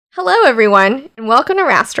Hello, everyone, and welcome to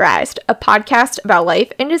Rasterized, a podcast about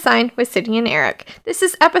life and design with Sydney and Eric. This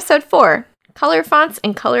is episode 4, Color Fonts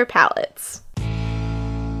and Color Palettes.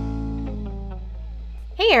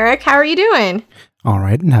 Hey, Eric, how are you doing? All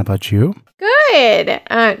right, and how about you? Good.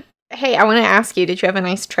 Hey, I want to ask you, did you have a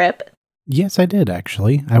nice trip? Yes, I did,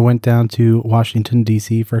 actually. I went down to Washington,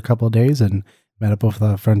 D.C. for a couple of days and met up with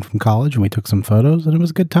a friend from college, and we took some photos, and it was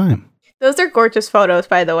a good time. Those are gorgeous photos,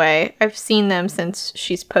 by the way. I've seen them since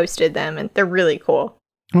she's posted them, and they're really cool.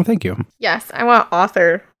 Oh, thank you. Yes, I want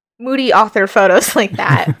moody author photos like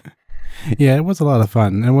that. Yeah, it was a lot of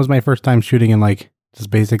fun. It was my first time shooting in,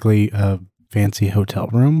 just basically a fancy hotel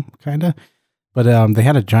room, kind of. But they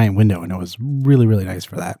had a giant window, and it was really, really nice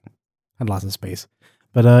for that. Had lots of space.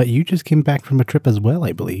 But you just came back from a trip as well,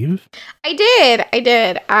 I believe. I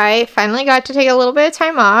did. I finally got to take a little bit of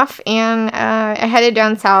time off, and I headed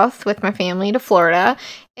down south with my family to Florida,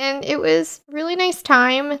 and it was a really nice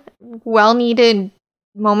time. Well-needed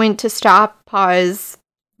moment to stop, pause,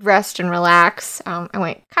 rest, and relax. I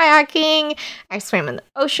went kayaking. I swam in the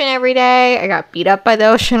ocean every day. I got beat up by the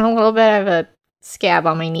ocean a little bit. I have a scab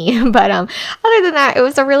on my knee, but other than that, it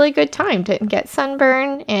was a really good time. Didn't get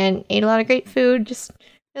sunburn and ate a lot of great food. Just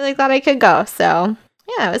really glad I could go. So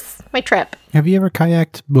yeah, it was my trip. Have you ever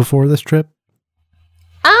kayaked before this trip?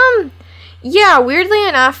 Yeah, weirdly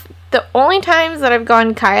enough, the only times that I've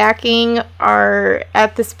gone kayaking are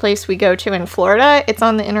at this place we go to in Florida. It's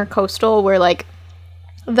on the Intercoastal, where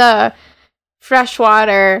the fresh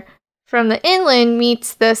water from the inland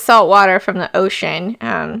meets the salt water from the ocean.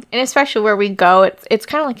 And especially where we go, it's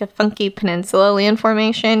kind of like a funky peninsula land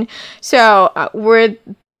formation. So where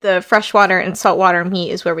the freshwater and saltwater meet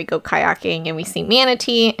is where we go kayaking, and we see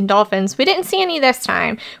manatee and dolphins. We didn't see any this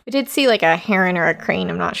time. We did see a heron or a crane.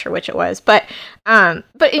 I'm not sure which it was. But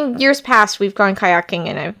in years past, we've gone kayaking,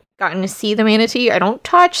 and I've gotten to see the manatee. I don't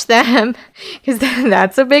touch them because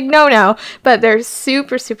that's a big no-no. But they're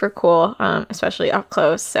super, super cool, especially up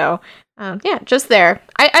close. So yeah, just there.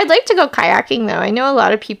 I'd like to go kayaking, though. I know a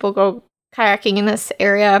lot of people go kayaking in this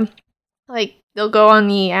area. They'll go on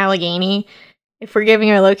the Allegheny. If we're giving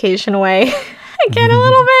our location away again a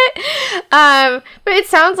little bit. But it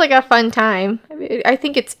sounds like a fun time. I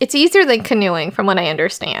think it's easier than canoeing from what I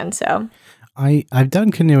understand. So I've done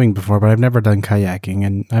canoeing before, but I've never done kayaking,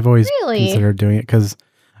 and I've always considered doing it because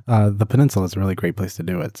the peninsula is a really great place to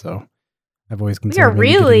do it. So I've always considered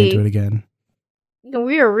getting into it again.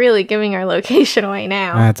 We are really giving our location away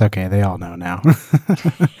now. That's okay. They all know now.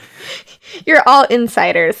 You're all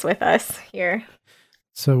insiders with us here.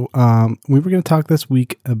 So we were going to talk this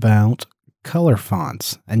week about color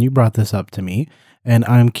fonts, and you brought this up to me, and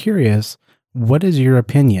I'm curious, what is your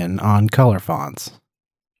opinion on color fonts?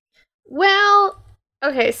 Well,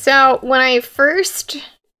 okay, so when I first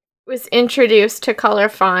was introduced to color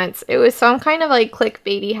fonts, it was some kind of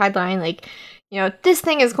clickbaity headline, this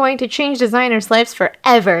thing is going to change designers' lives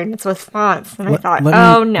forever, and it's with fonts. And I thought,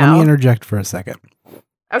 no. Let me interject for a second.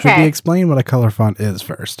 Okay. Should we explain what a color font is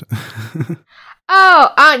first?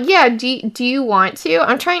 Yeah. Do you want to?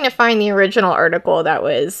 I'm trying to find the original article that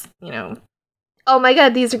was, oh my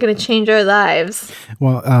god, these are going to change our lives.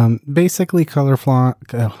 Well, basically color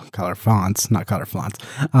fonts, not color fonts.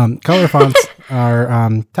 Color fonts are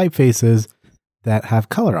typefaces that have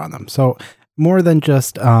color on them. So more than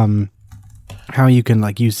just how you can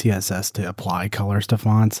use CSS to apply colors to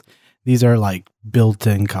fonts. These are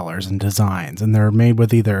built-in colors and designs, and they're made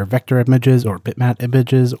with either vector images or bitmap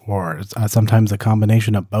images, or sometimes a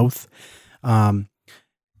combination of both. And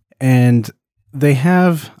they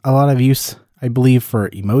have a lot of use, I believe, for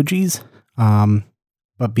emojis.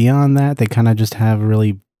 But beyond that, they kind of just have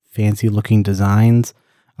really fancy-looking designs.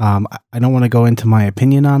 I don't want to go into my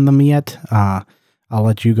opinion on them yet. I'll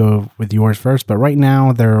let you go with yours first. But right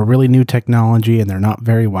now, they're a really new technology, and they're not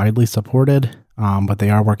very widely supported. But they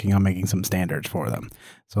are working on making some standards for them.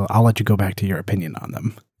 So I'll let you go back to your opinion on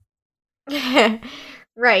them.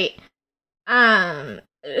 Right.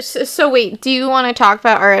 So wait, do you want to talk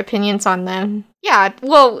about our opinions on them? Yeah.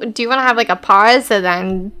 Well, do you want to have a pause and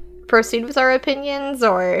then proceed with our opinions,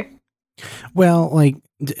 or? Well,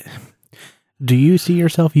 do you see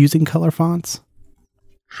yourself using color fonts?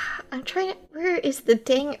 I'm trying to. Where is the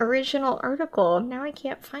dang original article? Now I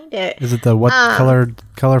can't find it. Is it the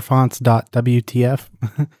colorfonts.wtf?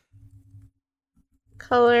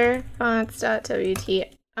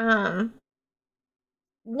 Colorfonts.wtf.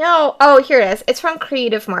 No. Oh, here it is. It's from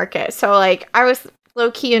Creative Market. So I was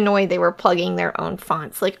low-key annoyed they were plugging their own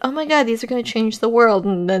fonts. Oh my god, these are going to change the world.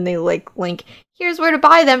 And then they link, here's where to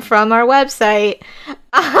buy them from our website.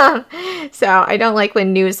 So I don't like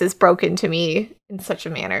when news is broken to me in such a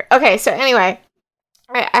manner. Okay, so anyway,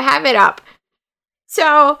 I have it up.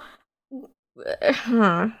 So,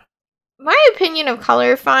 my opinion of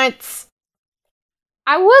color fonts,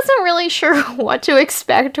 I wasn't really sure what to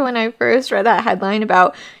expect when I first read that headline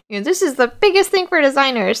about, this is the biggest thing for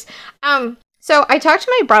designers. So I talked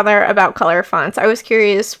to my brother about color fonts. I was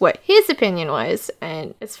curious what his opinion was,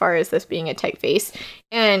 and as far as this being a typeface.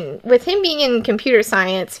 And with him being in computer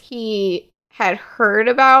science, he had heard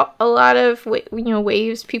about a lot of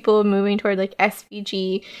waves, people moving toward like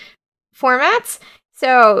SVG formats.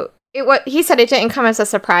 So he said it didn't come as a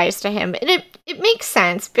surprise to him. And it makes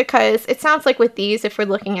sense because it sounds like with these, if we're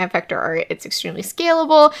looking at vector art, it's extremely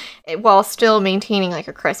scalable while still maintaining like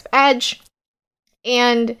a crisp edge.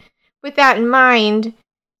 And with that in mind,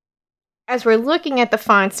 as we're looking at the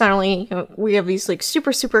fonts, not only we have these like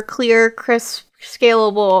super, super clear, crisp,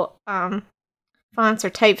 scalable fonts or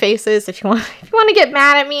typefaces, if you want to get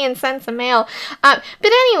mad at me and send some mail. But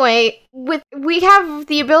anyway, we have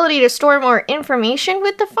the ability to store more information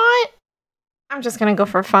with the font. I'm just gonna go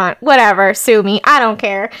for font. Whatever, sue me. I don't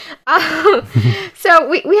care. So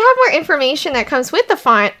we have more information that comes with the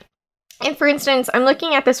font. And for instance, I'm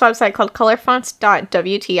looking at this website called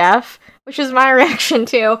colorfonts.wtf, which is my reaction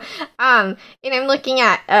to. And I'm looking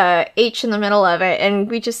at H in the middle of it,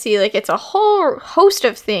 and we just see like it's a whole host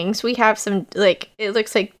of things. We have some like, it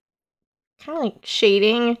looks like kind of like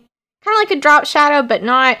shading, kind of like a drop shadow, but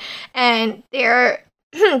not. And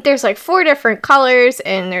there's like 4 different colors,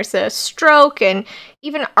 and there's a stroke and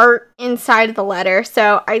even art inside of the letter.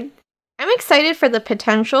 So I'm excited for the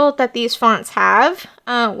potential that these fonts have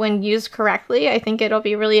when used correctly. I think it'll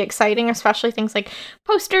be really exciting, especially things like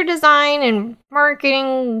poster design and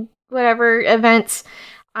marketing, whatever events.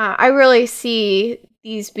 I really see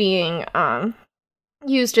these being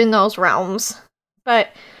used in those realms. But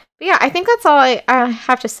yeah, I think that's all I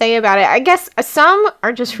have to say about it. I guess some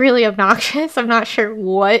are just really obnoxious. I'm not sure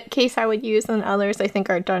what case I would use, and others I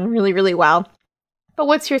think are done really, really well. But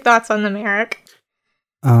what's your thoughts on them, Eric?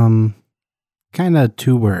 Kind of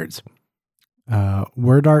 2 words.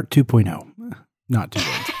 Word art 2.0. Not 2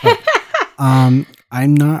 words. But,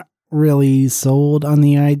 I'm not really sold on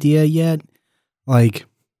the idea yet. Like,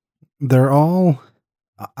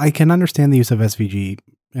 I can understand the use of SVG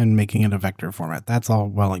and making it a vector format. That's all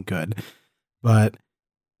well and good. But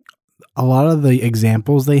a lot of the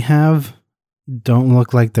examples they have don't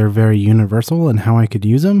look like they're very universal in how I could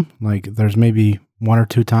use them. Like, there's maybe 1 or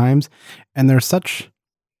 2 times, and they're such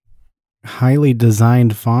highly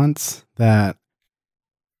designed fonts that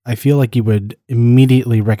I feel like you would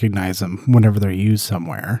immediately recognize them whenever they're used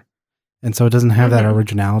somewhere. And so it doesn't have that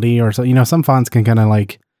originality, or so, some fonts can kind of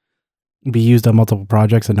like be used on multiple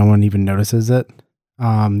projects and no one even notices it.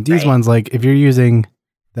 These ones, like if you're using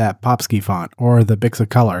that Popsky font or the Bixa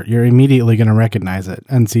color, you're immediately going to recognize it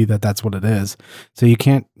and see that that's what it is. So you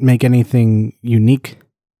can't make anything unique,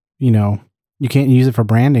 you can't use it for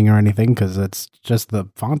branding or anything because it's just the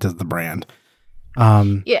font is the brand.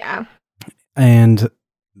 Yeah. And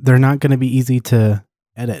they're not going to be easy to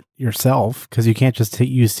edit yourself because you can't just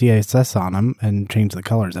use CSS on them and change the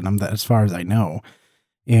colors in them, as far as I know.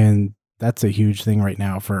 And that's a huge thing right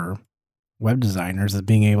now for web designers, is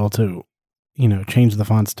being able to, change the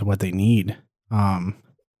fonts to what they need.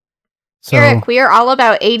 So, Eric, we are all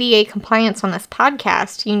about ADA compliance on this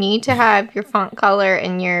podcast. You need to have your font color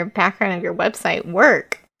and your background of your website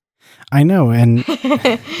work. I know, and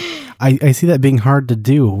I see that being hard to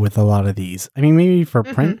do with a lot of these. I mean, maybe for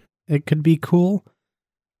print, it could be cool.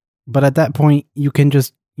 But at that point, you can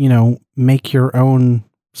just, make your own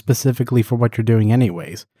specifically for what you're doing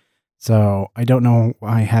anyways. So I don't know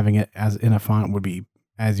why having it as in a font would be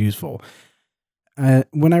as useful.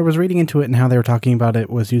 When I was reading into it and how they were talking about it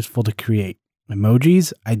was useful to create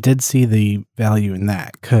emojis, I did see the value in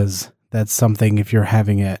that, because that's something, if you're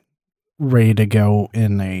having it ready to go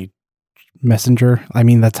in a messenger. I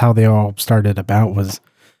mean, that's how they all started about, was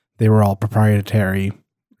they were all proprietary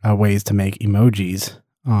ways to make emojis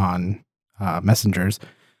on messengers.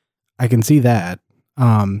 I can see that,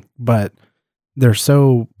 but they're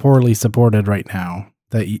so poorly supported right now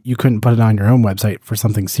that you couldn't put it on your own website for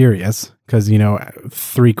something serious, because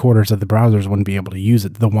 3/4 of the browsers wouldn't be able to use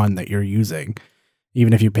it, the one that you're using.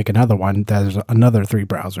 Even if you pick another one, there's another 3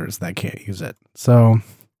 browsers that can't use it. So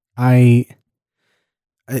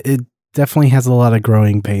it definitely has a lot of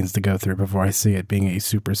growing pains to go through before I see it being a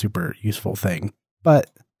super, super useful thing.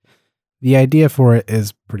 But the idea for it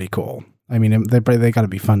is pretty cool. I mean, they got to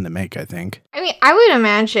be fun to make, I think. I mean, I would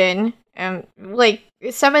imagine, like,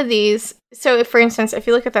 some of these... So, if, for instance, if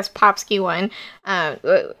you look at this Popsky one,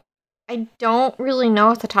 I don't really know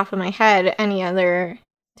off the top of my head any other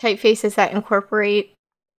typefaces that incorporate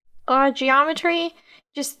geometry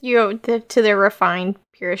just, to their refined,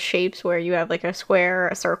 purest shapes where you have like a square or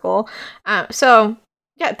a circle. So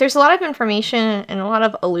yeah, there's a lot of information and a lot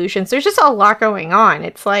of illusions. There's just a lot going on.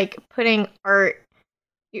 It's like putting art,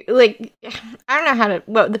 like, I don't know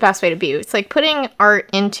what the best way to be. It's like putting art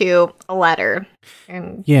into a letter.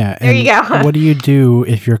 And yeah. There you go. What do you do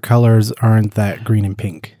if your colors aren't that green and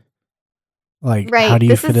pink? Like, right, how do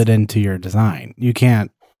you fit it into your design? You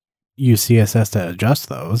can't use CSS to adjust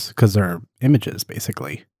those because they're images,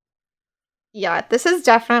 basically. Yeah, this is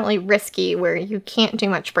definitely risky where you can't do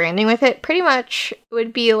much branding with it. Pretty much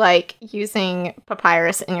would be like using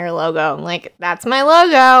Papyrus in your logo. Like, that's my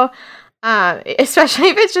logo. Especially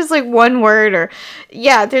if it's just like one word or,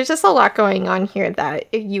 yeah, there's just a lot going on here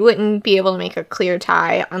that you wouldn't be able to make a clear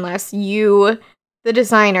tie unless you, the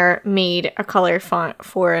designer, made a color font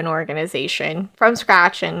for an organization from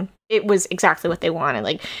scratch and it was exactly what they wanted.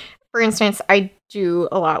 Like, for instance, I do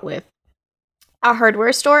a lot with a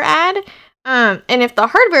hardware store ad. And if the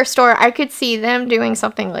hardware store, I could see them doing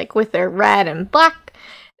something like with their red and black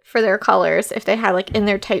for their colors, if they had like in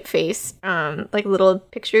their typeface, like little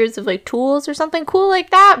pictures of like tools or something cool like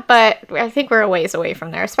that. But I think we're a ways away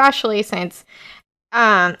from there, especially since,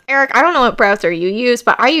 Eric, I don't know what browser you use,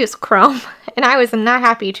 but I use Chrome, and I was not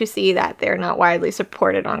happy to see that they're not widely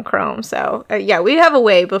supported on Chrome. So yeah, we have a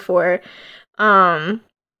way before,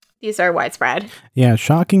 these are widespread. Yeah,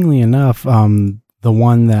 shockingly enough, the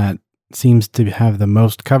one that seems to have the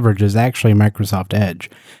most coverage is actually Microsoft Edge,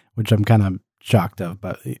 which I'm kind of shocked of,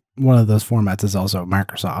 but one of those formats is also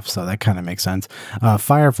Microsoft, so that kind of makes sense.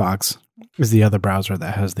 Firefox is the other browser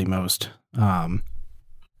that has the most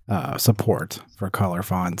support for color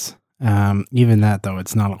fonts. Even that, though,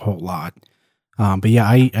 it's not a whole lot. But yeah,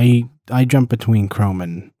 I jump between Chrome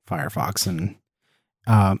and Firefox, and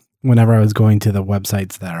whenever I was going to the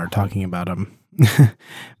websites that are talking about them,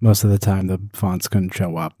 most of the time the fonts couldn't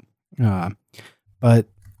show up. But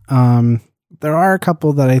there are a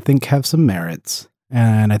couple that I think have some merits,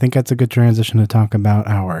 and I think that's a good transition to talk about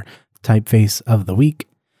our typeface of the week,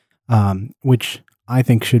 which I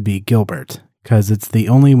think should be Gilbert, because it's the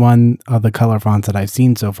only one of the color fonts that I've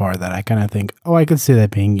seen so far that I kind of think, oh, I could see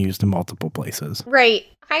that being used in multiple places. Right.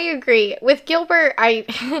 I agree. With Gilbert, I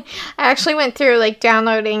actually went through like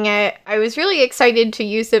downloading it. I was really excited to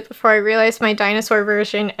use it before I realized my dinosaur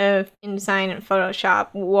version of InDesign and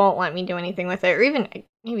Photoshop won't let me do anything with it, or even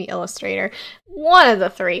maybe Illustrator. One of the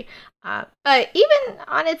three. But even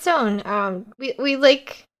on its own, we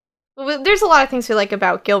like... Well, there's a lot of things we like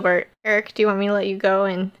about Gilbert. Eric, do you want me to let you go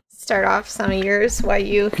and start off some of yours why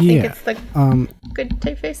you think it's the good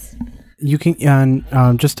typeface? You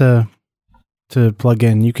can, just to plug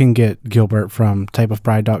in, you can get Gilbert from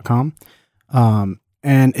typeofpride.com.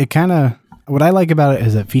 And it kind of, what I like about it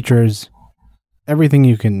is it features everything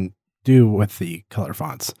you can do with the color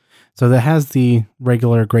fonts. So that has the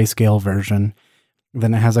regular grayscale version,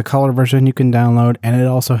 then it has a color version you can download, and it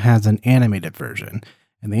also has an animated version.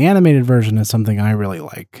 And the animated version is something I really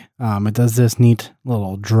like. It does this neat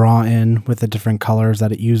little draw in with the different colors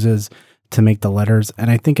that it uses to make the letters.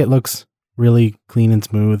 And I think it looks really clean and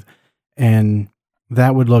smooth. And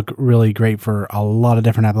that would look really great for a lot of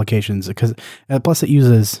different applications, because plus it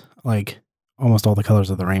uses like almost all the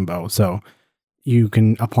colors of the rainbow. So you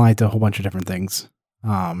can apply it to a whole bunch of different things.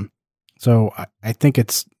 So I think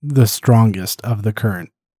it's the strongest of the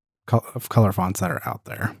current color fonts that are out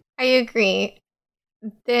there. I agree.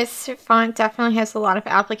 This font definitely has a lot of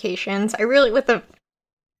applications. I really, with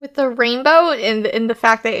the rainbow and the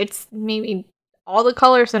fact that it's maybe all the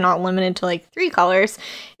colors and not limited to like 3 colors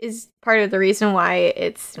is part of the reason why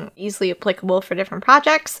it's easily applicable for different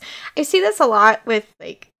projects. I see this a lot with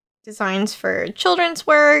like designs for children's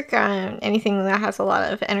work, anything that has a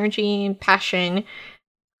lot of energy and passion.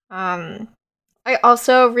 I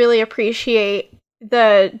also really appreciate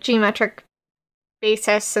the geometric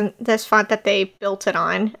basis and this font that they built it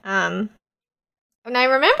on. And I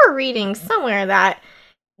remember reading somewhere that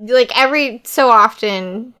like every so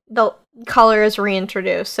often the color is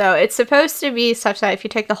reintroduced. So it's supposed to be such that if you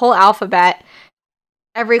take the whole alphabet,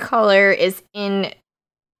 every color is in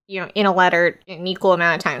a letter an equal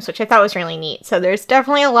amount of times, which I thought was really neat. So there's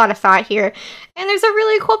definitely a lot of thought here. And there's a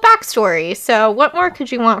really cool backstory. So what more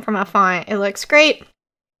could you want from a font? It looks great.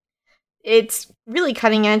 It's really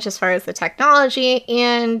cutting edge as far as the technology,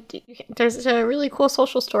 and there's a really cool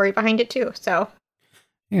social story behind it too. So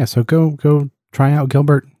yeah, so go try out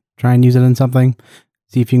Gilbert, try and use it in something,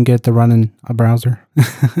 see if you can get it to run in a browser.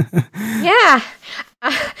 Yeah.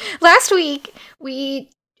 Last week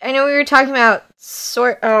I know we were talking about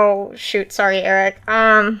oh shoot, sorry Eric.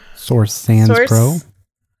 Source Sans Pro.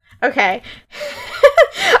 Okay.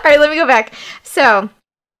 All right, let me go back. So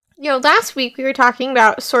last week we were talking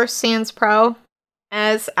about Source Sans Pro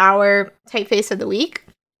as our typeface of the week.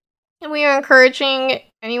 And we are encouraging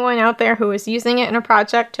anyone out there who is using it in a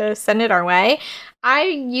project to send it our way. I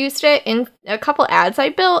used it in a couple ads I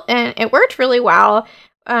built, and it worked really well.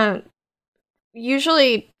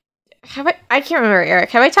 Usually, I can't remember, Eric.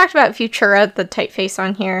 Have I talked about Futura, the typeface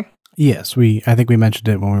on here? Yes, I think we mentioned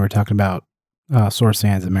it when we were talking about Source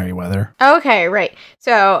Sans and Merriweather. Okay, right.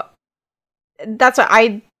 So that's what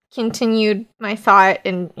I continued my thought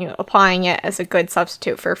in applying it as a good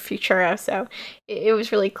substitute for Futura. So it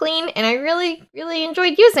was really clean, and I really, really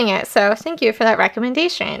enjoyed using it. So thank you for that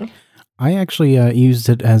recommendation. I actually used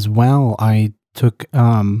it as well. I took,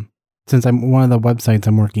 since one of the websites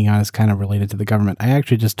I'm working on is kind of related to the government, I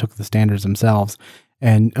actually just took the standards themselves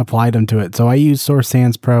and applied them to it. So I used Source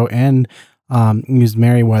Sans Pro and used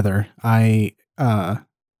Merriweather. I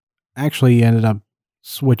actually ended up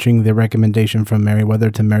switching the recommendation from Merriweather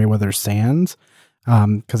to Merriweather Sans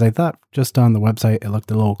because I thought just on the website it looked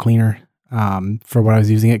a little cleaner for what I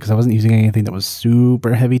was using it, because I wasn't using anything that was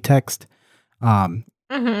super heavy text.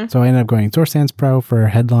 So I ended up going Source Sans Pro for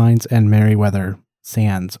headlines and Merriweather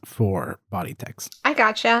Sans for body text. I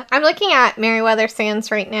gotcha. I'm looking at Merriweather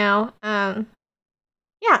Sans right now.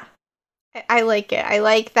 Yeah, I like it. I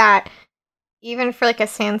like that even for like a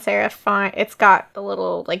sans serif font, it's got the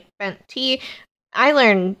little like bent T. I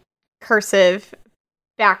learned cursive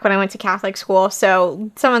back when I went to Catholic school,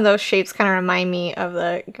 so some of those shapes kind of remind me of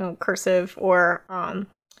the cursive or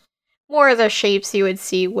more of the shapes you would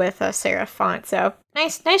see with a serif font. So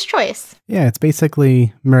nice choice. Yeah, it's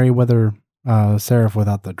basically Merriweather serif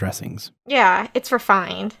without the dressings. Yeah, it's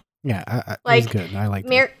refined. Yeah, it was good. I like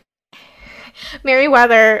it.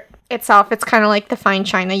 Merriweather itself, it's kind of like the fine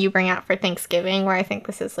china you bring out for Thanksgiving, where I think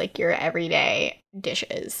this is like your everyday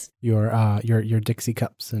dishes. Your Dixie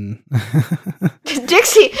cups and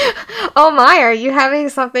Dixie. Oh my, are you having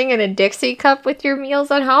something in a Dixie cup with your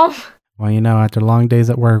meals at home? Well, after long days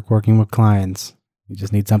at work working with clients, you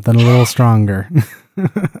just need something a little stronger.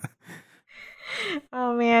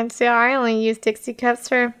 Oh man, so I only use Dixie cups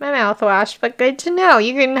for my mouthwash, but good to know.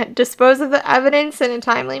 You can dispose of the evidence in a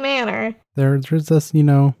timely manner. There's this,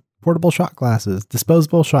 portable shot glasses,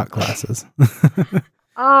 disposable shot glasses.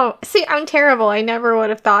 Oh, see, I'm terrible. I never would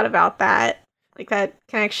have thought about that. Like, that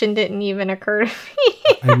connection didn't even occur to me.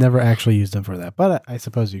 I've never actually used them for that, but I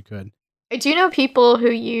suppose you could. I do know people who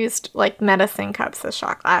used, like, medicine cups as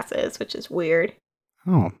shot glasses, which is weird.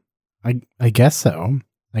 Oh, I guess so.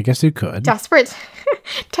 I guess you could. Desperate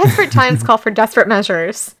times call for desperate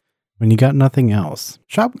measures. When you got nothing else.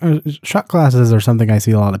 Shot glasses are something I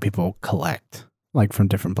see a lot of people collect, like from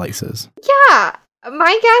different places. Yeah.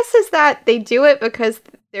 My guess is that they do it because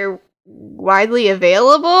they're widely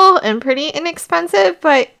available and pretty inexpensive,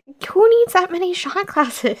 but who needs that many shot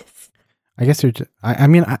glasses? I guess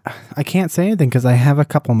I can't say anything because I have a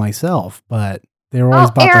couple myself, but they were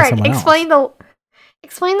always bought Eric, by someone else.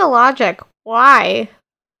 Explain the logic. Why?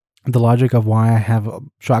 The logic of why I have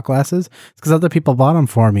shot glasses is because other people bought them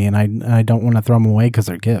for me, and I don't want to throw them away because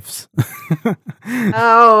they're gifts.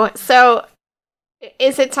 Oh, so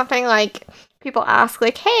is it something like people ask,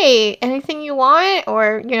 like, "Hey, anything you want?"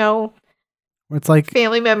 Or it's like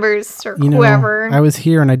family members or whoever. I was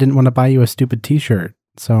here and I didn't want to buy you a stupid T-shirt,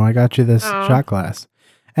 so I got you this shot glass,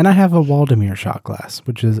 and I have a Waldemir shot glass,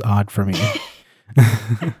 which is odd for me.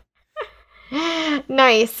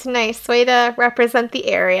 Nice way to represent the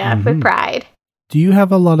area with pride. Do you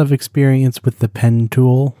have a lot of experience with the pen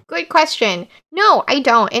tool? Good question. No, I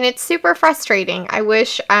don't, and it's super frustrating. I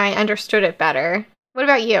wish I understood it better. What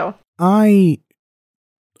about you? I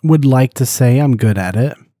would like to say I'm good at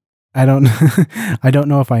it. I don't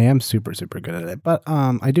know if I am super, super good at it, but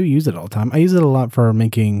I do use it all the time. I use it a lot for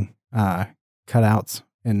making cutouts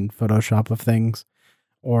in Photoshop of things,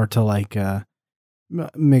 or to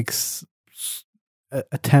mix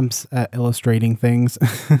attempts at illustrating things.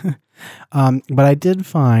 But I did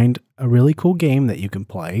find a really cool game that you can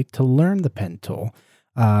play to learn the pen tool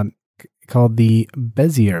called the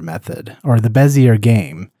Bezier method, or the Bezier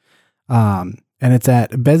game. And it's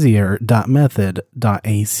at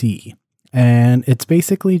bezier.method.ac. And it's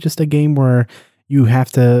basically just a game where you have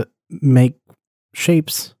to make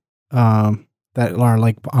shapes that are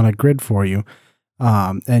like on a grid for you.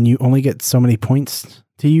 And you only get so many points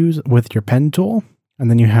to use with your pen tool. And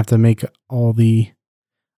then you have to make all the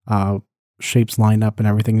shapes line up and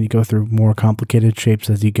everything. And you go through more complicated shapes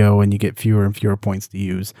as you go, and you get fewer and fewer points to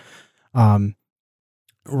use.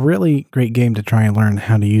 Really great game to try and learn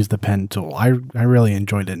how to use the pen tool. I really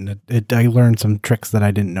enjoyed it, and I learned some tricks that I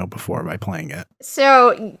didn't know before by playing it.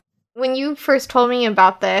 So when you first told me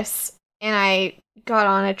about this, and I got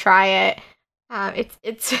on to try it.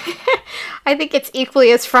 It's I think it's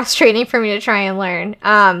equally as frustrating for me to try and learn.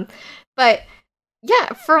 But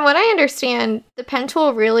yeah, from what I understand, the pen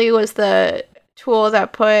tool really was the tool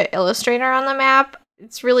that put Illustrator on the map.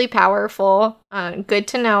 It's really powerful. Good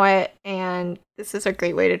to know it, and this is a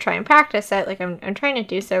great way to try and practice it. Like I'm trying to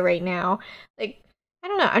do so right now. Like I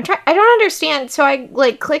don't know. I don't understand. So I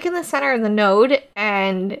like click in the center of the node,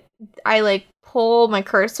 and I like pull my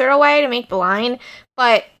cursor away to make the line,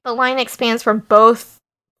 but the line expands from both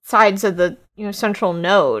sides of the central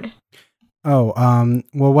node. Oh,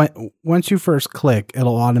 well, once you first click,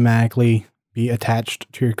 it'll automatically be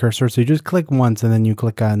attached to your cursor. So you just click once, and then you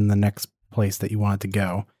click on the next place that you want it to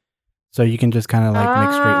go. So you can just kind of like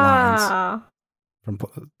make straight lines from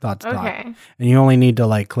dot to dot. And you only need to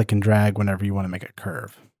like click and drag whenever you want to make a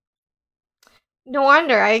curve. No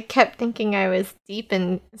wonder I kept thinking I was deep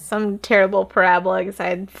in some terrible parabola because I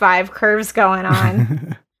had 5 curves going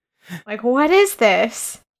on. Like, what is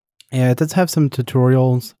this? Yeah, it does have some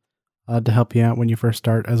tutorials to help you out when you first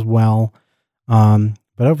start as well. But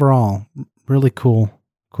overall, really cool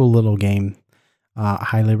little game. I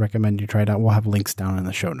highly recommend you try it out. We'll have links down in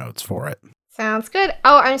the show notes for it. Sounds good.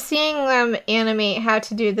 Oh, I'm seeing them animate how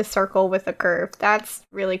to do the circle with a curve. That's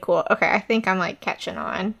really cool. Okay, I think I'm like catching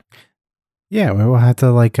on. Yeah, we'll have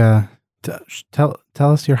to like tell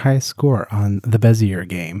us your highest score on the Bezier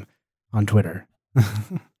game on Twitter.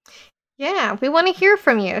 Yeah, we want to hear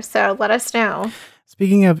from you, so let us know.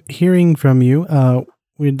 Speaking of hearing from you,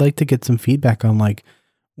 we'd like to get some feedback on like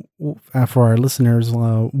for our listeners.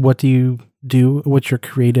 What do you do? What's your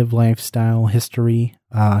creative lifestyle history?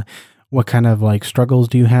 What kind of like struggles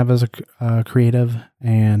do you have as a creative,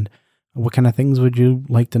 and what kind of things would you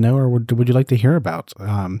like to know, or would you like to hear about?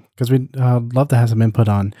 Because we'd love to have some input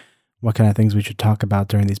on what kind of things we should talk about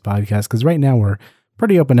during these podcasts. Because right now we're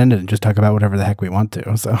pretty open-ended and just talk about whatever the heck we want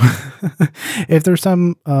to. So if there's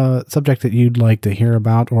some subject that you'd like to hear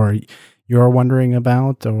about, or you're wondering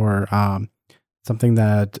about, or something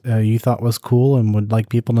that you thought was cool and would like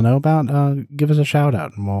people to know about, give us a shout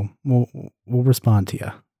out and we'll respond to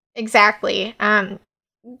you. Exactly.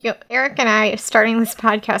 Eric and I, starting this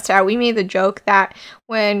podcast out, we made the joke that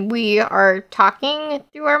when we are talking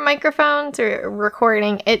through our microphones or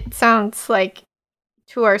recording, it sounds like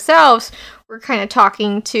to ourselves, we're kind of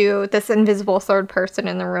talking to this invisible third person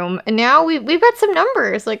in the room. And now we've got some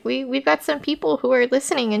numbers. Like we've got some people who are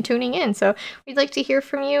listening and tuning in. So we'd like to hear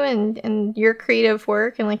from you and your creative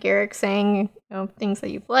work. And like Eric saying, things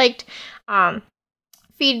that you've liked,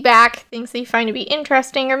 feedback, things that you find to be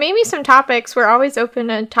interesting, or maybe some topics. We're always open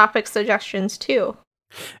to topic suggestions too.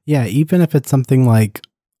 Yeah, even if it's something like,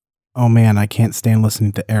 oh man, I can't stand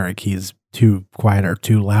listening to Eric. He's too quiet or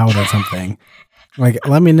too loud or something. Like,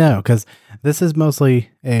 let me know, because this is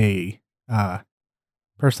mostly a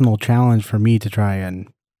personal challenge for me to try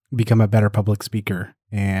and become a better public speaker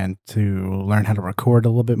and to learn how to record a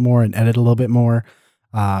little bit more and edit a little bit more.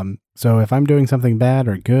 So if I'm doing something bad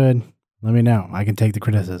or good, let me know. I can take the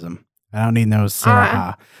criticism. I don't need no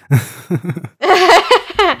Sarah.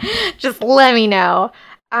 Just let me know.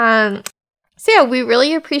 So yeah, we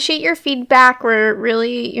really appreciate your feedback. We're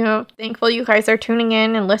really, thankful you guys are tuning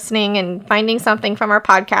in and listening and finding something from our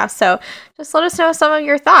podcast. So just let us know some of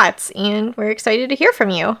your thoughts, and we're excited to hear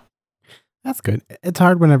from you. That's good. It's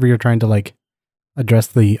hard whenever you're trying to like address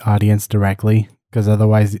the audience directly, because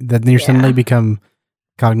otherwise then you suddenly become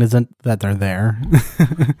cognizant that they're there.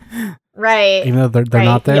 Right. Even though they're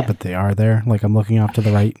not there, but they are there. Like I'm looking off to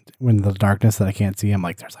the right in the darkness that I can't see. I'm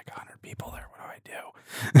like, there's like 100 people there.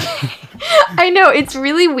 I know, it's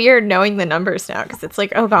really weird knowing the numbers now, because it's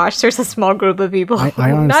like, oh gosh, there's a small group of people. I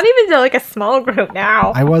honestly, not even like a small group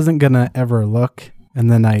now. I wasn't gonna ever look,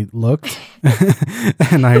 and then I looked,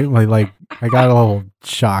 and I got a little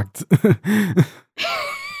shocked.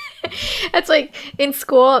 It's like in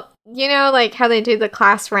school, like how they do the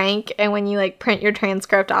class rank, and when you like print your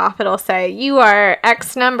transcript off, it'll say you are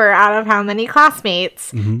X number out of how many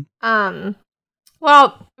classmates. Mm-hmm.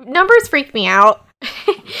 Well, numbers freak me out.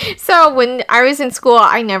 So when I was in school,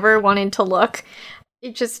 I never wanted to look.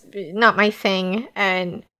 It's just not my thing.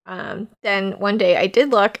 And then one day I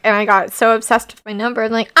did look, and I got so obsessed with my number.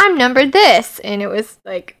 I'm like, I'm numbered this. And it was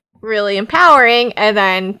like really empowering. And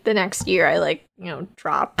then the next year I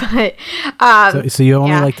drop. But so you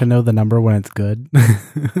only like to know the number when it's good?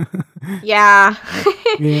 Yeah.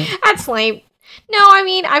 That's lame. No, I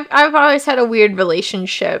mean, I've always had a weird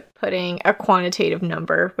relationship putting a quantitative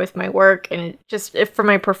number with my work, and it just, for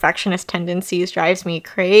my perfectionist tendencies, drives me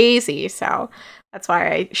crazy. So that's why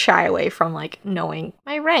I shy away from like knowing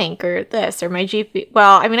my rank or this or my GPA.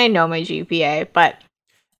 Well, I mean, I know my GPA, but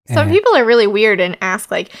Some people are really weird and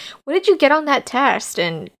ask, like, what did you get on that test?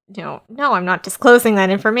 And, no, I'm not disclosing that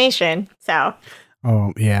information. So.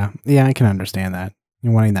 Oh, yeah. Yeah, I can understand that.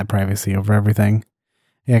 You're wanting that privacy over everything.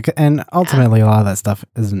 Yeah, and ultimately, a lot of that stuff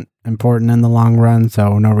isn't important in the long run,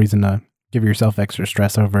 so no reason to give yourself extra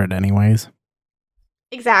stress over it anyways.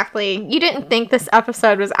 Exactly. You didn't think this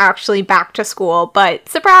episode was actually back to school, but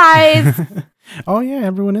surprise! Oh, yeah,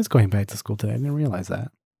 everyone is going back to school today. I didn't realize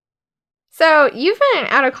that. So, you've been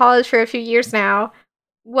out of college for a few years now.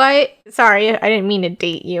 Sorry, I didn't mean to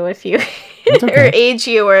date you if you, okay. Or age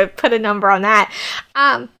you or put a number on that.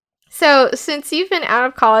 So, since you've been out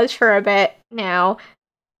of college for a bit now,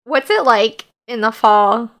 what's it like in the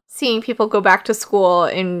fall seeing people go back to school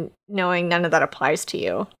and knowing none of that applies to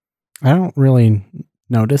you? I don't really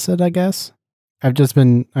notice it, I guess.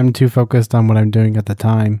 I'm too focused on what I'm doing at the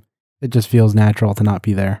time. It just feels natural to not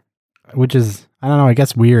be there, which is, I don't know, I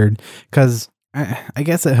guess weird, because I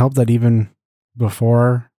guess it helped that even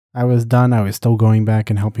before I was done, I was still going back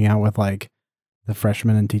and helping out with like the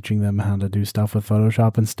freshmen and teaching them how to do stuff with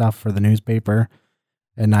Photoshop and stuff for the newspaper.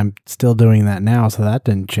 And I'm still doing that now, so that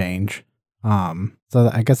didn't change. So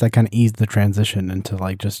I guess I kind of eased the transition into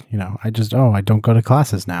like just, I don't go to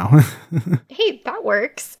classes now. Hey, that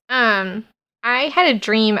works. I had a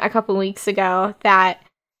dream a couple weeks ago that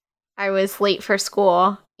I was late for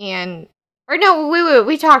school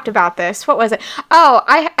we talked about this. What was it? Oh,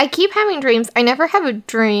 I keep having dreams. I never have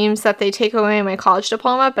dreams that they take away my college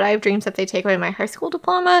diploma, but I have dreams that they take away my high school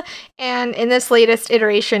diploma. And in this latest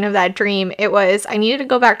iteration of that dream, it was I needed to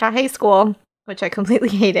go back to high school, which I completely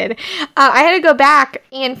hated. I had to go back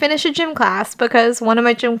and finish a gym class because one of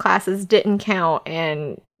my gym classes didn't count,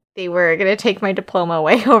 and they were going to take my diploma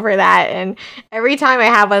away over that. And every time I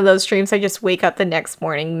have one of those dreams, I just wake up the next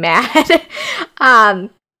morning mad.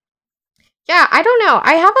 Yeah, I don't know.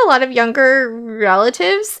 I have a lot of younger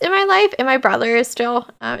relatives in my life, and my brother is still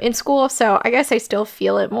in school, so I guess I still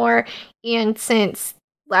feel it more. And since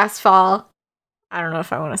last fall, I don't know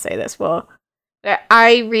if I want to say this, well,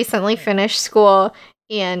 I recently finished school,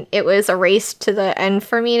 and it was a race to the end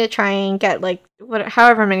for me to try and get, like,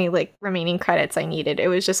 however many, like, remaining credits I needed. It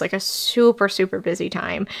was just, like, a super, super busy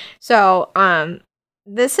time. So,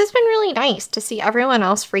 this has been really nice to see everyone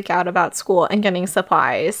else freak out about school and getting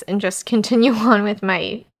supplies and just continue on with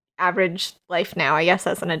my average life now, I guess,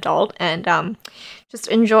 as an adult, and just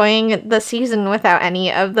enjoying the season without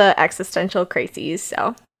any of the existential crises.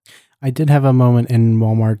 So I did have a moment in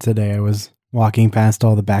Walmart today. I was walking past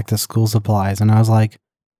all the back to school supplies and I was like,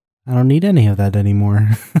 I don't need any of that anymore.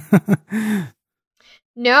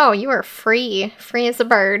 No, you are free as a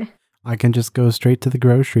bird. I can just go straight to the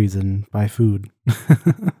groceries and buy food.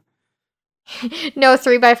 No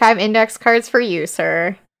 3x5 index cards for you,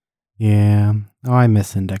 sir. Yeah. Oh, I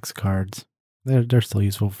miss index cards. They're still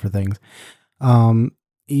useful for things.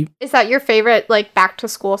 Is that your favorite, like, back to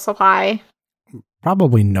school supply?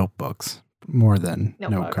 Probably notebooks more than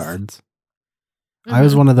note cards. Mm-hmm. I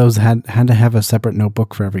was one of those had to have a separate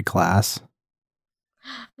notebook for every class.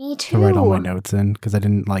 Me too. To write all my notes in because I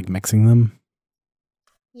didn't like mixing them.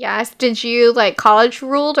 Yes. Did you like college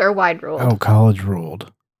ruled or wide ruled? Oh, college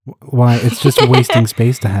ruled. Why? It's just wasting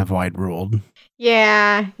space to have wide ruled.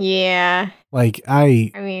 Yeah. Like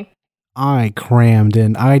I crammed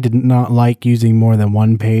in. I did not like using more than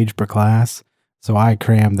one page per class, so I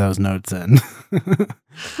crammed those notes in.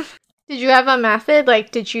 Did you have a method?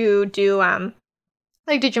 Like, did you do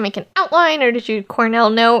did you make an outline, or did you Cornell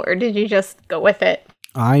note, or did you just go with it?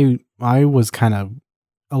 I was kind of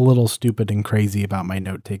a little stupid and crazy about my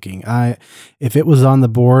note taking. If it was on the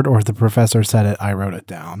board or if the professor said it, I wrote it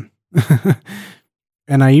down.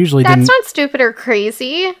 And I usually That's not stupid or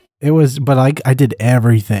crazy. It was, but I did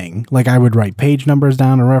everything. Like I would write page numbers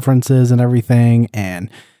down and references and everything. And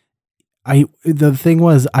the thing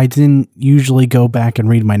was, I didn't usually go back and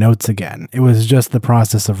read my notes again. It was just the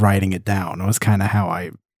process of writing it down. It was kind of how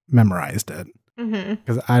I memorized it.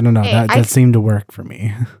 Because I don't know, that seemed to work for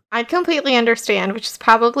me. I completely understand, which is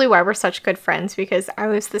probably why we're such good friends, because I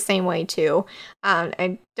was the same way too.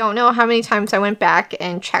 I don't know how many times I went back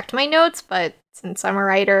and checked my notes, but since I'm a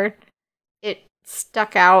writer, it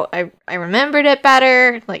stuck out. I remembered it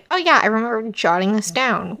better. Like, oh yeah, I remember jotting this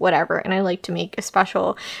down, whatever. And I like to make a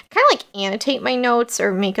special, kind of like annotate my notes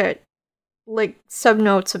or make a like sub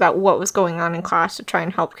notes about what was going on in class to try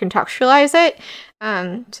and help contextualize it.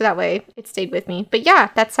 So that way it stayed with me. But yeah,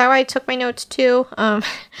 that's how I took my notes too.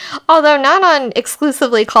 Although not on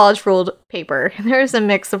exclusively college ruled paper. There's a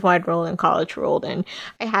mix of wide ruled and college ruled, and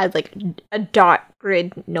I had like a dot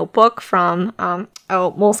grid notebook from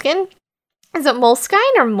Moleskine. Is it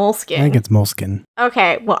Moleskine or I Moleskin? think it's Moleskin.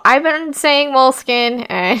 Okay, well, I've been saying Moleskin,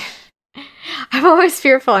 and I'm always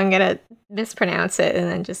fearful I'm going to mispronounce it and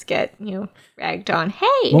then just get, ragged on.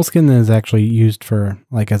 Hey! Moleskin is actually used for,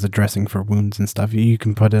 like, as a dressing for wounds and stuff. You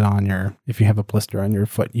can put it on if you have a blister on your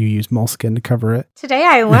foot, you use moleskin to cover it. Today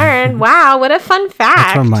I learned. Wow, what a fun fact.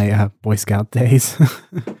 That's from my Boy Scout days.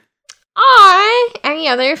 Aw, any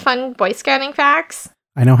other fun Boy Scouting facts?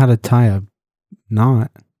 I know how to tie a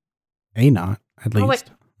knot. A knot, at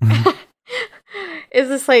least. Is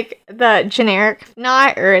this like the generic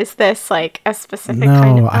knot, or is this like a specific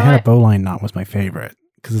kind of knot? No, I had a bowline knot was my favorite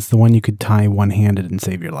because it's the one you could tie one-handed and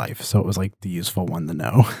save your life. So it was like the useful one to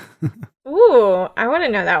know. Ooh, I want to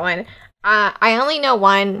know that one. I only know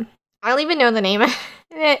one. I don't even know the name of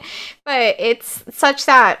it, but it's such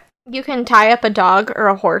that you can tie up a dog or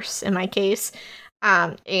a horse, in my case,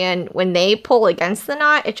 and when they pull against the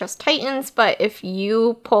knot, it just tightens, but if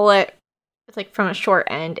you pull it like from a short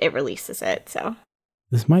end, it releases it, so.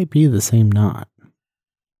 This might be the same knot.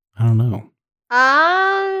 I don't know.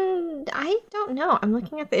 I don't know. I'm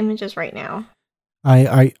looking at the images right now.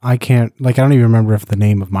 I can't, I don't even remember if the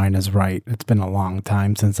name of mine is right. It's been a long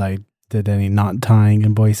time since I did any knot tying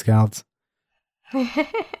in Boy Scouts.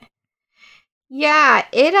 Yeah,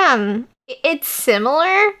 it's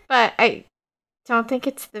similar, but I don't think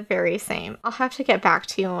it's the very same. I'll have to get back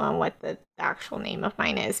to you on what the actual name of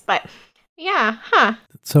mine is, but yeah, huh.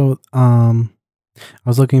 So, I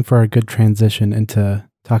was looking for a good transition into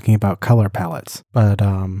talking about color palettes, but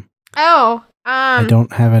I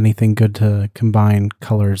don't have anything good to combine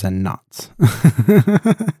colors and knots.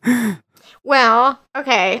 Well,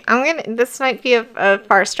 okay, this might be a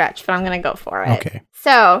far stretch, but I'm gonna go for it. Okay.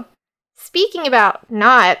 So, speaking about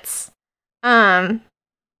knots,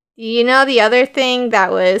 you know the other thing that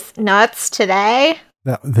was nuts today?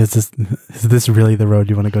 Is this really the road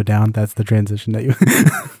you want to go down? That's the transition that you...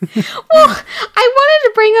 Well, I wanted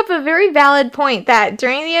to bring up a very valid point that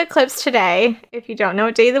during the eclipse today, if you don't know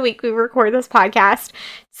what day of the week we record this podcast,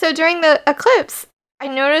 so during the eclipse, I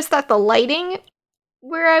noticed that the lighting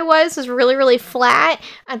where I was really, really flat,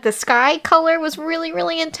 and the sky color was really,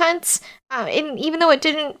 really intense, and even though it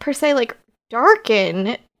didn't per se,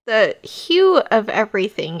 darken, the hue of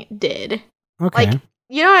everything did. Okay.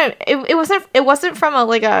 It wasn't from a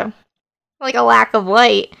lack of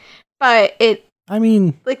light, but the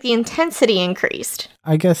intensity increased.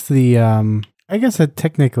 I guess it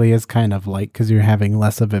technically is kind of light because you're having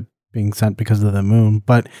less of it being sent because of the moon,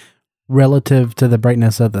 but relative to the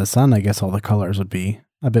brightness of the sun, I guess all the colors would be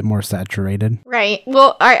a bit more saturated. Right.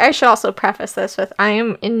 Well, I should also preface this with I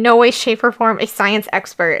am in no way, shape, or form a science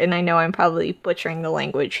expert, and I know I'm probably butchering the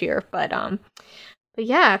language here, but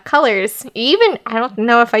yeah, colors. I don't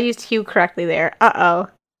know if I used hue correctly there.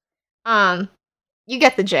 You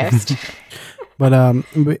get the gist. But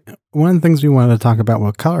one of the things we wanted to talk about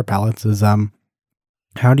with color palettes is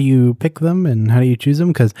how do you pick them and how do you choose them?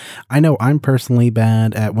 Because I know I'm personally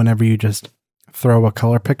bad at whenever you just throw a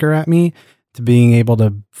color picker at me to being able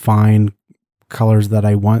to find colors that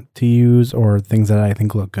I want to use or things that I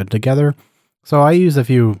think look good together. So I use a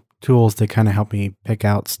few tools to kind of help me pick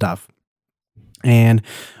out stuff. And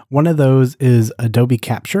one of those is Adobe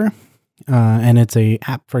Capture, and it's a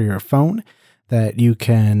app for your phone that you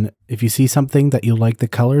can, if you see something that you like the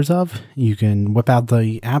colors of, you can whip out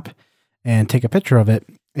the app and take a picture of it,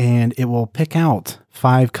 and it will pick out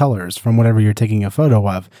 5 colors from whatever you're taking a photo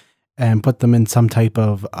of and put them in some type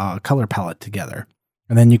of color palette together.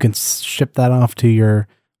 And then you can ship that off to your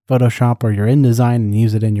Photoshop or your InDesign and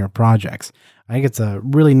use it in your projects. I think it's a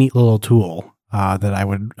really neat little tool that I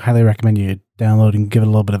would highly recommend you download and give it a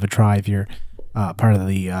little bit of a try if you're part of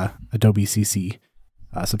the Adobe CC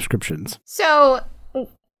subscriptions. So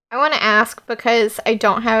I want to ask, because I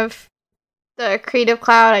don't have the Creative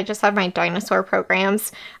Cloud, I just have my dinosaur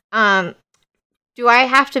programs. Do I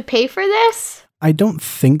have to pay for this? I don't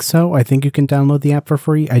think so. I think you can download the app for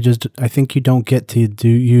free. I think you don't get to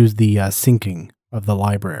use the syncing of the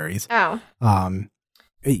libraries. Oh.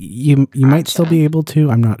 You might still be able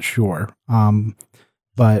to. I'm not sure.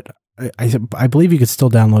 But I believe you could still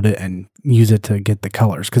download it and use it to get the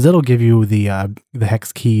colors, because it'll give you the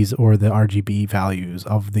hex keys or the RGB values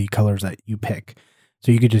of the colors that you pick.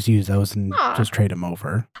 So you could just use those and just trade them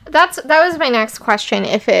over. That was my next question.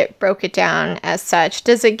 If it broke it down as such,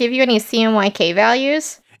 does it give you any CMYK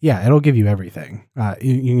values? Yeah, it'll give you everything.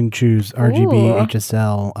 You can choose RGB,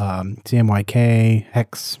 HSL, CMYK,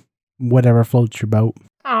 hex, whatever floats your boat.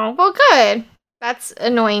 Oh, well, good. That's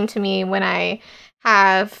annoying to me when I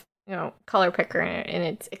have, color picker and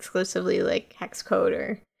it's exclusively like hex code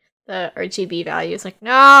or the RGB values. Like,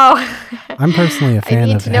 no. I'm personally a fan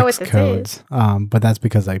need of to know hex what this codes, but that's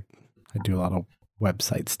because I do a lot of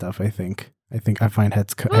website stuff. I think I find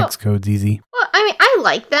hex codes easy. Well, I mean, I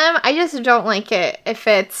like them. I just don't like it if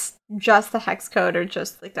it's just the hex code or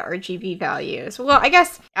just like the RGB values. Well, I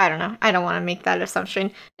guess, I don't know. I don't want to make that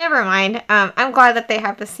assumption. Never mind. I'm glad that they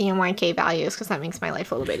have the CMYK values because that makes my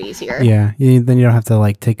life a little bit easier. Yeah, then you don't have to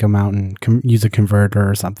like take them out and use a converter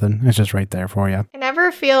or something. It's just right there for you. I never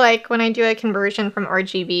feel like when I do a conversion from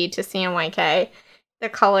RGB to CMYK, the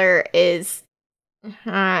color is,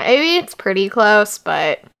 I mean, it's pretty close,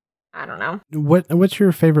 but I don't know. What's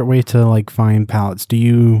your favorite way to like find palettes? Do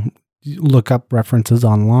you look up references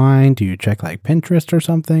online? Do you check like Pinterest or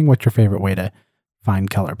something? What's your favorite way to find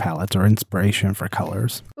color palettes or inspiration for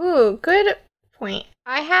colors? Ooh, good point.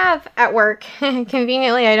 I have at work,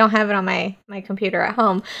 conveniently, I don't have it on my computer at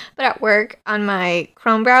home, but at work on my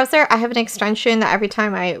Chrome browser, I have an extension that every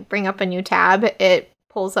time I bring up a new tab, it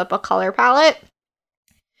pulls up a color palette,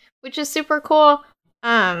 which is super cool.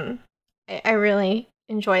 I really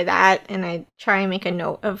enjoy that, and I try and make a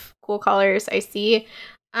note of cool colors I see.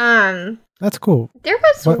 That's cool. There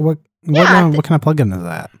was what kind of plugin is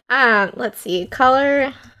that? Let's see,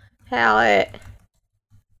 color palette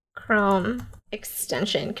Chrome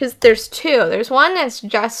extension, because there's two. There's one that's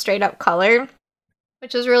just straight up color,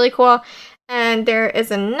 which is really cool, and there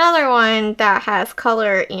is another one that has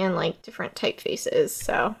color and like different typefaces.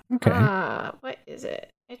 So okay, what is it?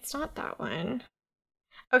 It's not that one.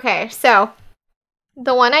 Okay, so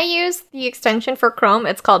the one I use, the extension for Chrome,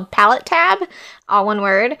 it's called Palette Tab, all one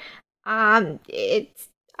word. It's,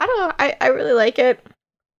 I don't know, I really like it.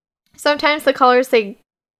 Sometimes the colors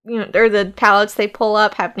or the palettes they pull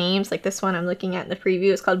up have names. Like this one I'm looking at in the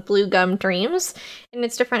preview is called Blue Gum Dreams, and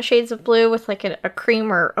it's different shades of blue with like a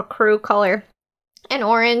cream or a crew color and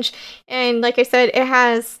orange. And like I said, it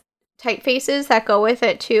has typefaces that go with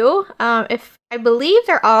it too. If I believe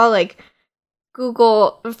they're all like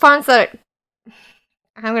Google fonts that,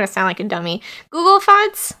 I'm going to sound like a dummy. Google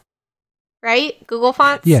fonts, right? Google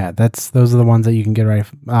fonts? Yeah, those are the ones that you can get right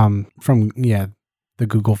from the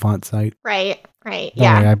Google font site. Right.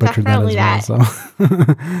 Yeah, I butchered definitely that as well. So.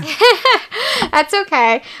 That's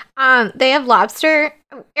okay. They have Lobster.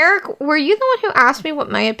 Eric, were you the one who asked me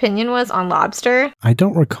what my opinion was on Lobster? I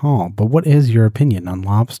don't recall, but what is your opinion on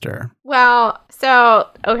Lobster? Well, so,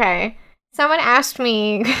 okay. Someone asked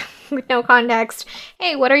me with no context,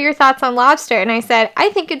 hey, what are your thoughts on Lobster? And I said, I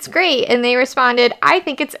think it's great. And they responded, I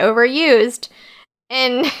think it's overused.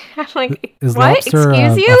 And I'm like, is what? Lobster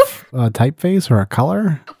Excuse you? A typeface or a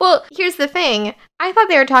color? Well, here's the thing. I thought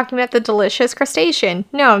they were talking about the delicious crustacean.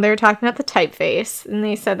 No, they were talking about the typeface. And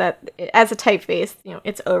they said that as a typeface,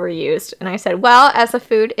 it's overused. And I said, well, as a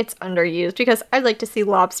food, it's underused because I'd like to see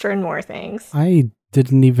lobster in more things. I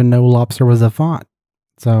didn't even know Lobster was a font.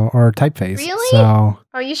 Or a typeface. Really? So.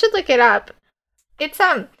 Oh, you should look it up. It's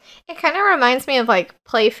it kind of reminds me of like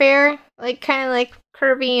Playfair, like kind of like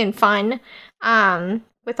curvy and fun,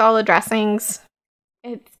 with all the dressings.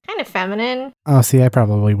 It's kind of feminine. Oh, see, I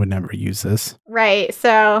probably would never use this. Right.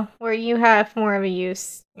 So where you have more of a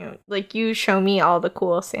use, like you show me all the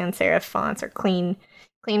cool sans serif fonts or clean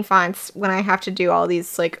fonts when I have to do all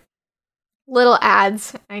these like little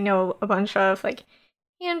ads. I know a bunch of like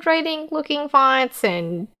handwriting looking fonts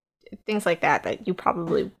and things like that you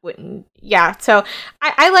probably wouldn't. Yeah, so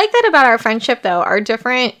I like that about our friendship though. Our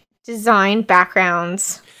different design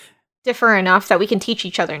backgrounds differ enough that we can teach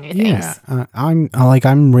each other new things. Yeah,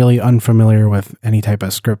 I'm really unfamiliar with any type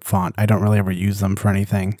of script font. I don't really ever use them for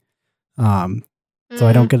anything, so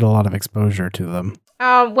I don't get a lot of exposure to them.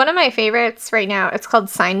 One of my favorites right now, it's called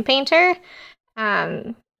Sign Painter.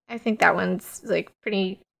 I think that one's like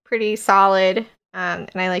pretty solid.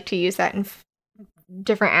 And I like to use that in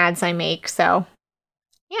different ads I make. So,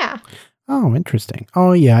 yeah. Oh, interesting.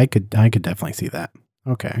 Oh, yeah, I could definitely see that.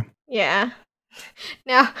 Okay. Yeah.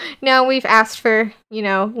 Now we've asked for,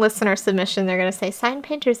 listener submission. They're going to say, Sign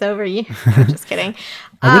Painter's over you. I'm just kidding.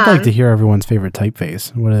 I would like to hear everyone's favorite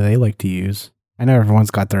typeface. What do they like to use? I know everyone's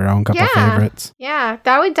got their own couple favorites. Yeah,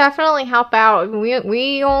 that would definitely help out.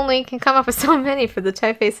 We only can come up with so many for the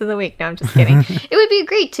typeface of the week. No, I'm just kidding. It would be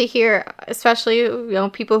great to hear, especially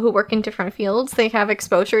people who work in different fields. They have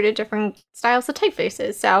exposure to different styles of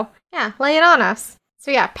typefaces. So yeah, lay it on us. So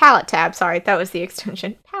yeah, Palette Tab. Sorry, that was the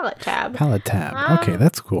extension. Palette Tab. Palette Tab. Okay,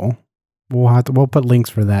 that's cool. We'll put links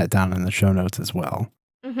for that down in the show notes as well.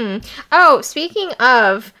 Mm-hmm. Oh, speaking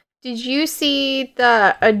of, did you see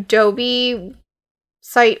the Adobe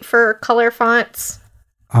site for color fonts?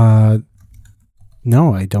 No,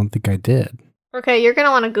 I don't think I did. Okay, you're going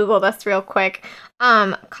to want to Google this real quick.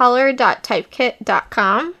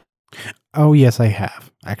 Color.typekit.com. Oh, yes, I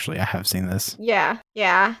have. Actually, I have seen this. Yeah.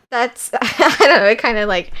 That's, I don't know, it kind of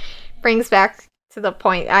like brings back to the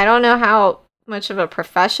point. I don't know how much of a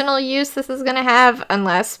professional use this is going to have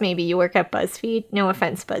unless maybe you work at BuzzFeed. No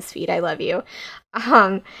offense, BuzzFeed, I love you.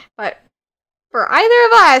 But for either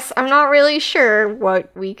of us, I'm not really sure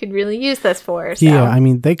what we could really use this for. So. Yeah, I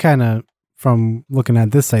mean, they kind of, from looking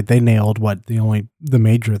at this site, they nailed what the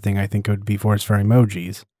major thing I think it would be for is for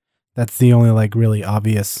emojis. That's the only like really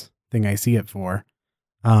obvious thing I see it for.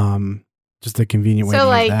 Just a convenient way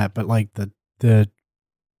to use that. But like the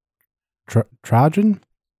Trojan?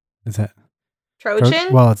 Is that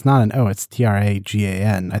Trojan? Well, it's not an O, it's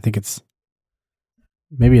Tragan. I think it's,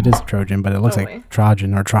 maybe it is Trojan, but it looks like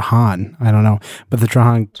Trojan or Trahan. I don't know. But the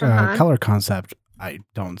Trahan color concept, I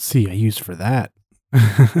don't see a use for that.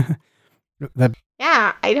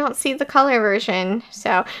 Yeah, I don't see the color version.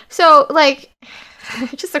 So like,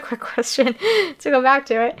 just a quick question to go back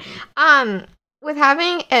to it. With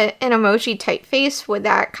having an emoji typeface, would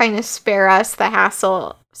that kind of spare us the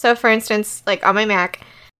hassle? So for instance, like on my Mac,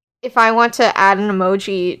 if I want to add an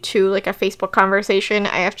emoji to like a Facebook conversation,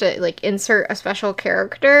 I have to like insert a special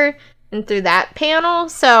character and through that panel.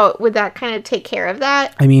 So would that kind of take care of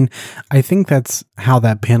that? I mean, I think that's how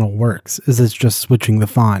that panel works, is it's just switching the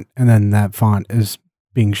font and then that font is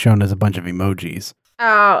being shown as a bunch of emojis.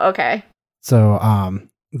 Oh, okay. So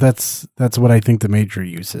that's what I think the major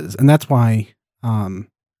use is. And that's why I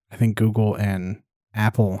think Google and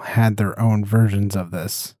Apple had their own versions of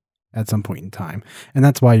this at some point in time. And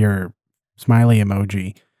that's why your smiley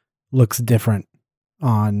emoji looks different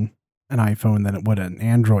on an iPhone than it would an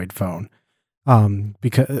Android phone.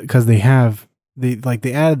 Because they added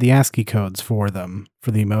the ASCII codes for them,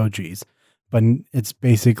 for the emojis, but it's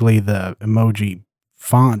basically the emoji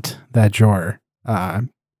font that your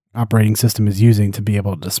operating system is using to be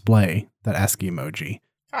able to display that ASCII emoji.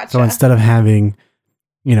 Gotcha. So instead of having,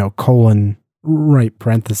 colon right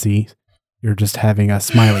parentheses, you're just having a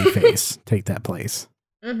smiley face take that place.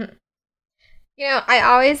 Mm-hmm. I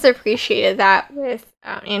always appreciated that with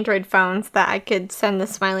Android phones, that I could send the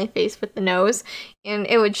smiley face with the nose and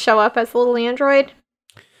it would show up as a little Android.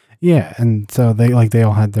 Yeah, and so they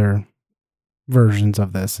all had their versions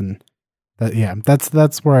of this, and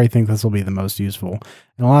that's where I think this will be the most useful.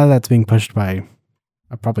 And a lot of that's being pushed by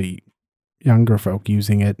probably younger folk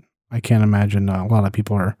using it. I can't imagine a lot of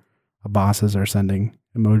people bosses are sending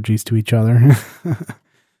emojis to each other.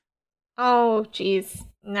 Oh, geez.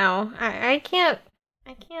 No, I can't,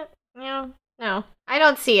 no, I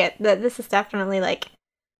don't see it. This is definitely like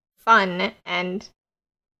fun, and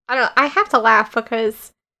I don't know, I have to laugh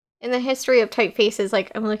because in the history of typefaces,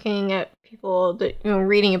 like I'm looking at people that,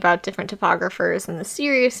 reading about different typographers and the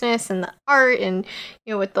seriousness and the art and,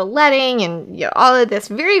 with the leading and all of this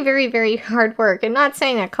very, very, very hard work. And not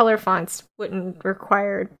saying that color fonts wouldn't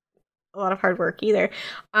require a lot of hard work either.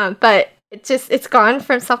 But it's gone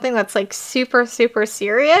from something that's like super, super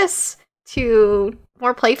serious to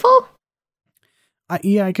more playful.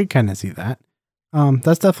 Yeah, I could kind of see that.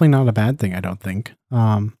 That's definitely not a bad thing, I don't think.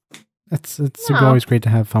 It's always great to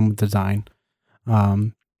have fun with design.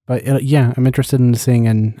 But I'm interested in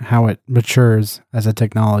seeing how it matures as a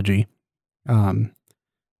technology, and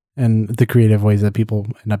the creative ways that people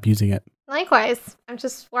end up using it. Likewise, I'm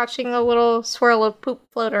just watching a little swirl of poop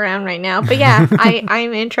float around right now. But yeah,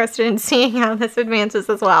 I'm interested in seeing how this advances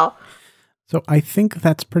as well. So I think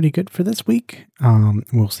that's pretty good for this week.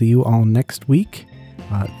 We'll see you all next week.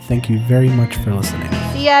 Thank you very much for listening.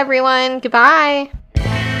 See ya, everyone. Goodbye.